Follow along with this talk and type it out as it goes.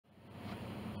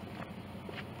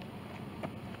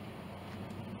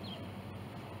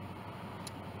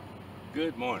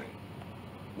Good morning.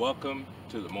 Welcome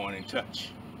to the Morning Touch.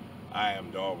 I am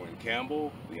Darwin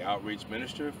Campbell, the Outreach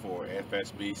Minister for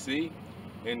FSBC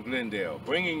in Glendale,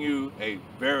 bringing you a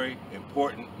very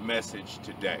important message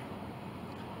today.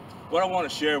 What I want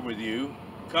to share with you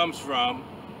comes from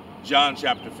John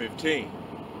chapter 15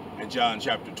 and John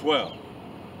chapter 12.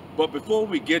 But before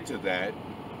we get to that,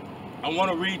 I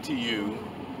want to read to you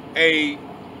a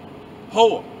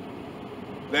poem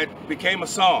that became a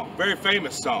song, very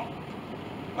famous song.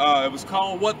 It was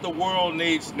called What the World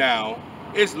Needs Now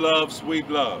is Love, Sweet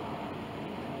Love.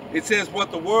 It says what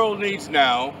the world needs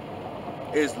now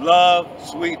is love,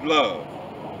 sweet love.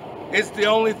 It's the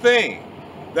only thing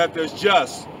that there's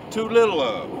just too little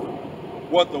of.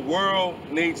 What the world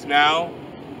needs now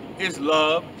is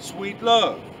love, sweet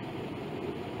love.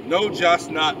 No,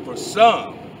 just not for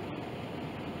some,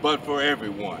 but for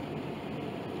everyone.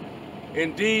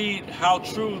 Indeed, how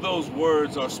true those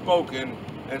words are spoken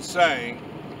and sang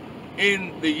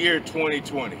in the year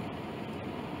 2020,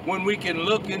 when we can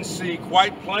look and see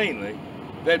quite plainly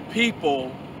that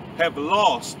people have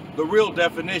lost the real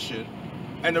definition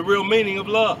and the real meaning of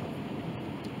love.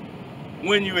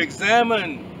 When you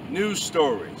examine news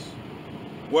stories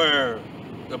where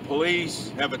the police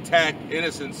have attacked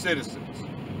innocent citizens,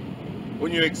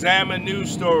 when you examine news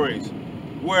stories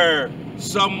where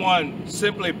someone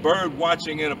simply bird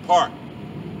watching in a park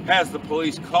has the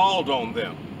police called on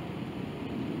them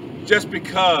just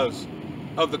because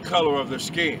of the color of their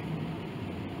skin.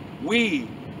 We,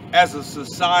 as a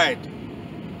society,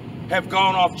 have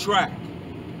gone off track,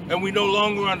 and we no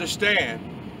longer understand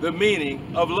the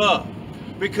meaning of love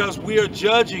because we are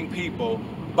judging people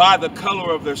by the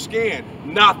color of their skin,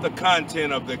 not the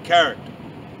content of their character.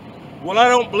 Well, I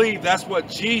don't believe that's what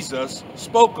Jesus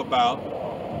spoke about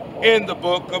in the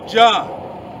book of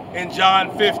John, in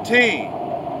John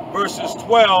 15, verses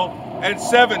 12 and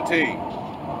 17.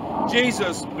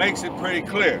 Jesus makes it pretty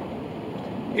clear.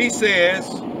 He says,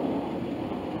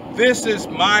 "This is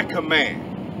my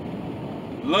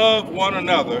command, love one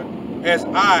another as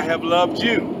I have loved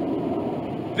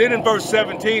you." Then in verse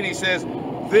 17 he says,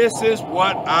 "This is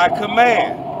what I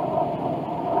command,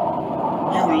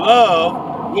 you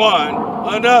love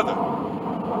one another."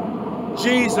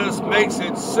 Jesus makes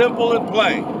it simple and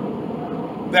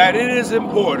plain that it is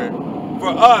important for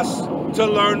us to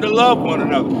learn to love one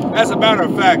another. As a matter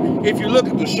of fact, if you look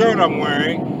at the shirt I'm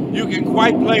wearing, you can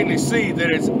quite plainly see that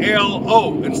it's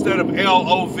L-O instead of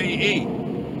L-O-V-E.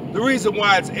 The reason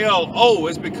why it's L-O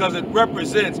is because it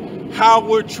represents how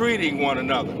we're treating one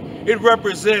another. It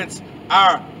represents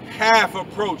our half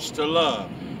approach to love.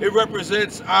 It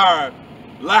represents our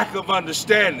lack of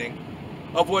understanding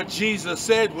of what Jesus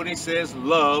said when he says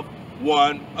love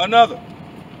one another.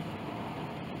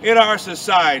 In our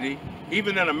society,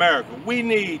 even in America, we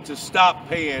need to stop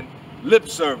paying lip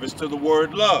service to the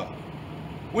word love.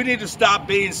 We need to stop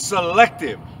being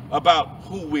selective about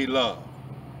who we love.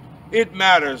 It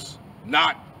matters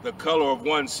not the color of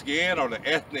one's skin or the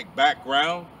ethnic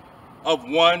background of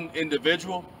one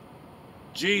individual.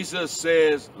 Jesus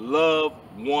says, love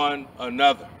one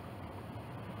another.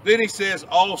 Then he says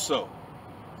also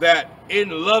that in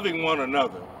loving one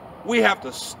another, we have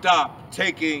to stop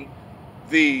taking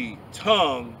the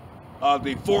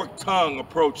forked tongue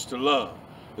approach to love.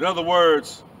 In other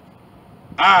words,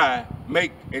 I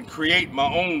make and create my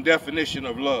own definition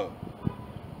of love.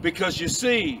 Because you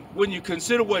see, when you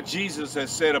consider what Jesus has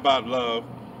said about love,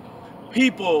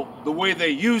 people, the way they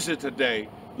use it today,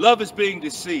 love is being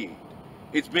deceived.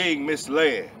 It's being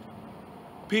misled.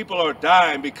 People are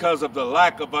dying because of the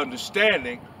lack of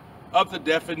understanding of the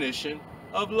definition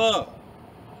of love.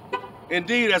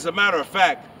 Indeed, as a matter of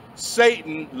fact,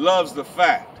 Satan loves the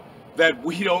fact that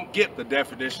we don't get the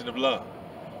definition of love.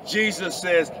 Jesus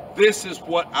says, this is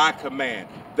what I command,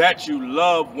 that you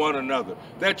love one another,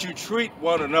 that you treat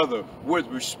one another with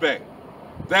respect,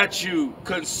 that you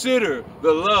consider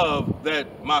the love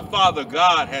that my Father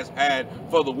God has had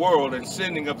for the world and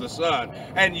sending of the Son,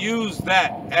 and use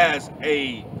that as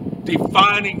a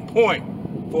defining point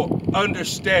for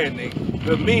understanding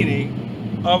the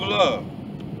meaning of love.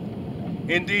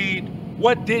 Indeed,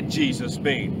 what did Jesus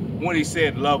mean when he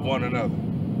said love one another?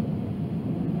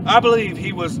 I believe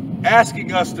he was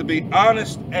asking us to be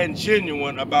honest and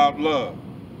genuine about love.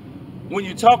 When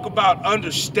you talk about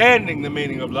understanding the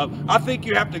meaning of love, I think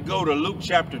you have to go to Luke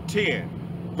chapter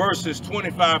 10, verses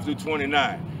 25 through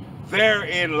 29.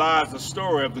 Therein lies the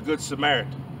story of the Good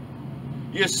Samaritan.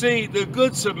 You see, the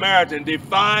Good Samaritan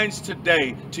defines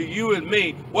today to you and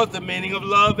me what the meaning of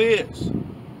love is.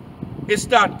 It's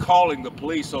not calling the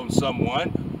police on someone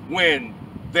when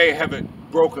they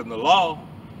haven't broken the law.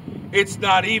 It's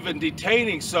not even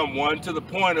detaining someone to the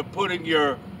point of putting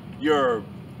your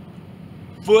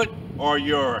foot or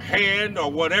your hand or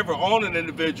whatever on an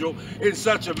individual in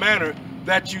such a manner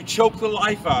that you choke the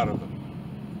life out of them.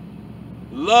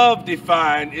 Love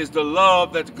defined is the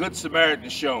love that the Good Samaritan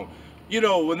shown. You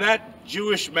know, when that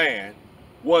Jewish man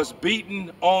was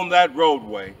beaten on that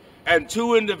roadway and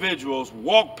two individuals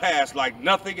walked past like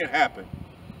nothing had happened,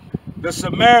 the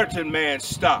Samaritan man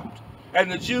stopped. And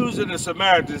the Jews and the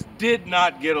Samaritans did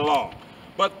not get along.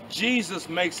 But Jesus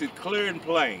makes it clear and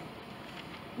plain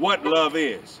what love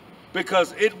is.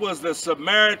 Because it was the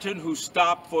Samaritan who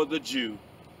stopped for the Jew.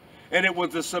 And it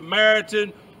was the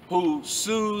Samaritan who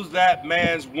soothed that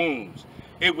man's wounds.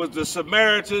 It was the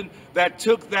Samaritan that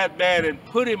took that man and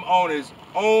put him on his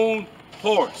own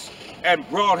horse and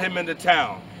brought him into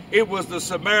town. It was the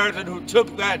Samaritan who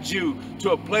took that Jew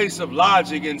to a place of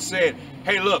lodging and said,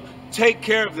 hey, look, take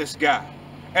care of this guy.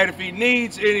 And if he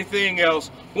needs anything else,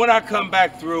 when I come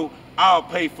back through, I'll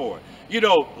pay for it. You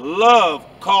know, love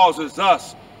causes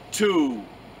us to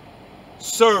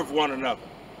serve one another.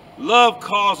 Love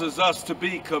causes us to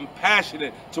be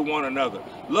compassionate to one another.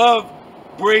 Love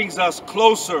brings us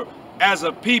closer as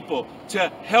a people to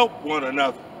help one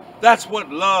another. That's what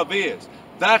love is.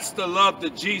 That's the love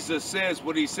that Jesus says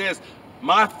when he says,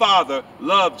 my Father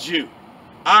loved you.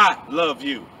 I love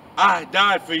you. I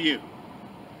died for you.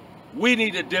 We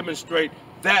need to demonstrate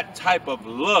that type of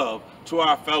love to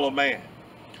our fellow man.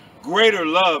 Greater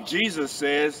love, Jesus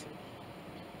says,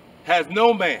 has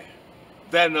no man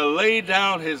than to lay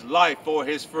down his life for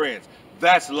his friends.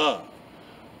 That's love.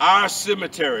 Our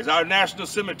cemeteries, our national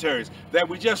cemeteries that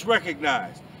we just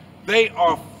recognized, they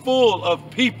are full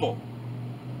of people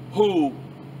who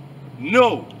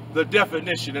know the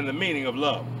definition and the meaning of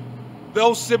love.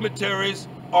 Those cemeteries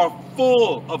are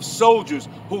full of soldiers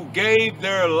who gave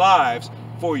their lives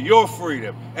for your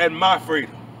freedom and my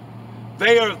freedom.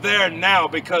 They are there now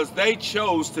because they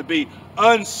chose to be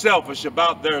unselfish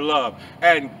about their love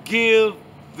and give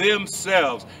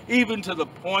themselves, even to the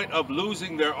point of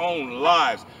losing their own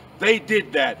lives. They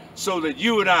did that so that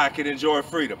you and I can enjoy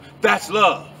freedom. That's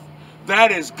love.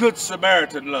 That is Good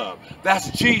Samaritan love.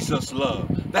 That's Jesus love.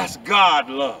 That's God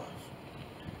love.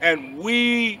 And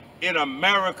we in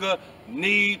America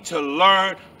need to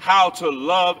learn how to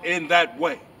love in that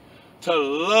way. To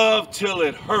love till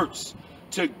it hurts.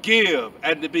 To give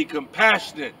and to be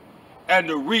compassionate and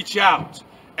to reach out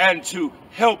and to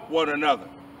help one another.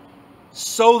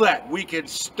 So that we can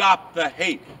stop the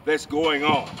hate that's going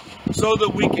on. So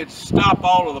that we can stop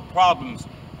all of the problems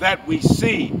that we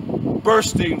see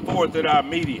bursting forth in our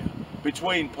media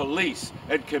between police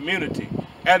and community,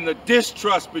 and the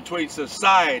distrust between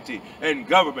society and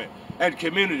government and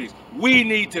communities. We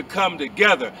need to come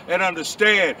together and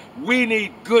understand we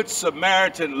need Good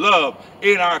Samaritan love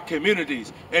in our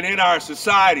communities and in our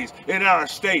societies, in our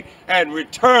state, and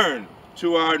return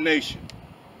to our nation.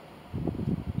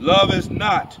 Love is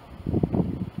not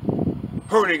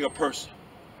hurting a person.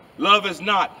 Love is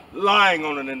not lying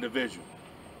on an individual.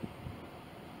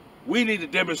 We need to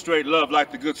demonstrate love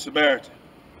like the Good Samaritan.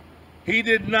 He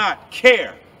did not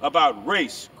care about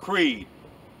race, creed,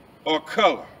 or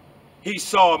color. He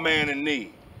saw a man in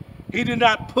need. He did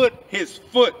not put his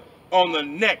foot on the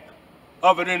neck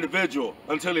of an individual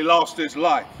until he lost his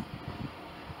life.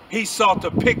 He sought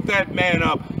to pick that man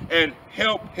up and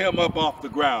help him up off the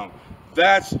ground.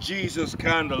 That's Jesus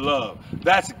kind of love.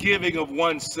 That's giving of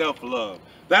oneself love.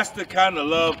 That's the kind of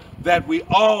love that we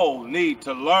all need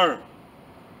to learn.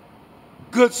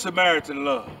 Good Samaritan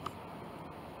love.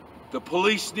 The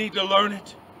police need to learn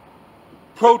it.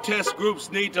 Protest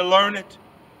groups need to learn it.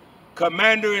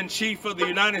 Commander-in-Chief of the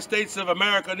United States of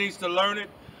America needs to learn it.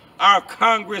 Our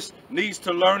Congress needs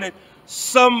to learn it.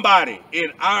 Somebody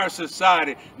in our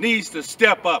society needs to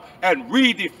step up and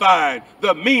redefine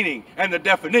the meaning and the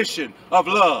definition of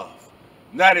love.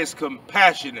 And that is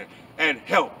compassionate and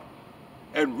help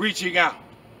and reaching out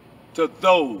to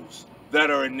those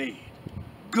that are in need.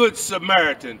 Good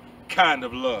Samaritan kind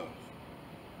of love.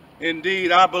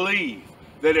 Indeed, I believe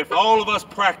that if all of us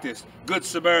practiced Good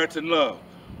Samaritan love,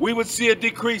 we would see a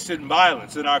decrease in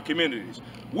violence in our communities.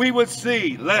 We would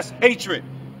see less hatred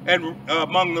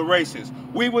among the races.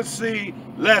 We would see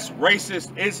less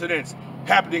racist incidents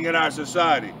happening in our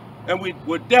society. And we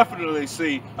would definitely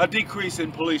see a decrease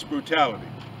in police brutality.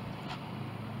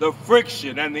 The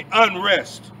friction and the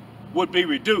unrest would be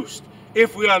reduced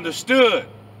if we understood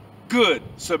Good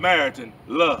Samaritan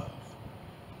love.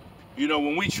 You know,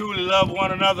 when we truly love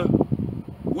one another,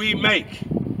 we make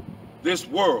this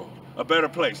world a better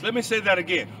place. Let me say that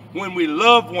again. When we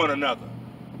love one another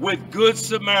with Good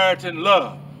Samaritan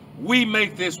love, we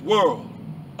make this world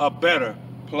a better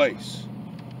place.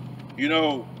 You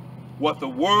know, what the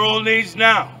world needs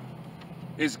now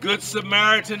is good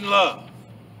Samaritan love.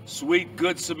 Sweet,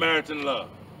 good Samaritan love.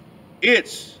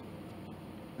 It's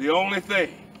the only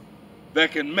thing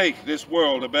that can make this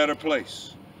world a better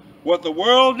place. What the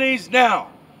world needs now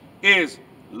is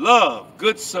love,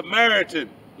 good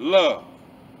Samaritan love.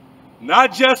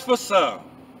 Not just for some,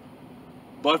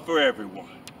 but for everyone.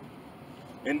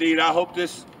 Indeed, I hope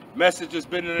this message has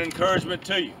been an encouragement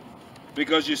to you,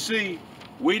 because you see,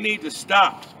 we need to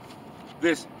stop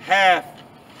this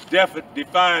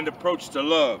half-defined approach to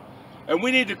love, and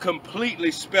we need to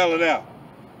completely spell it out.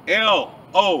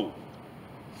 L-O-V-E.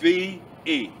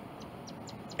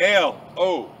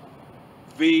 L-O-V-E.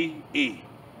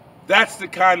 That's the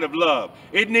kind of love.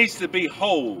 It needs to be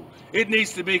whole. It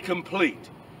needs to be complete.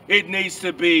 It needs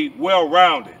to be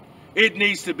well-rounded. It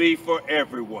needs to be for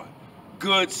everyone.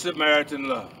 Good Samaritan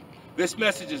love. This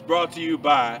message is brought to you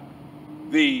by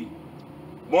the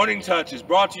Morning Touch, is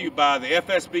brought to you by the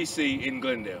FSBC in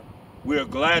Glendale. We are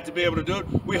glad to be able to do it.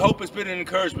 We hope it's been an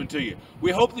encouragement to you.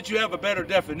 We hope that you have a better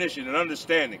definition and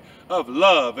understanding of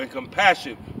love and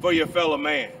compassion for your fellow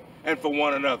man and for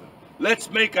one another. Let's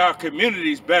make our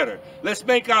communities better. Let's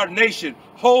make our nation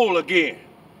whole again.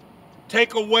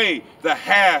 Take away the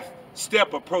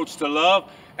half-step approach to love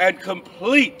and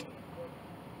complete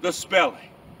the spelling.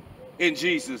 In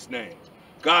Jesus' name.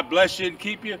 God bless you and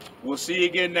keep you. We'll see you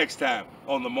again next time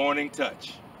on The Morning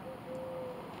Touch.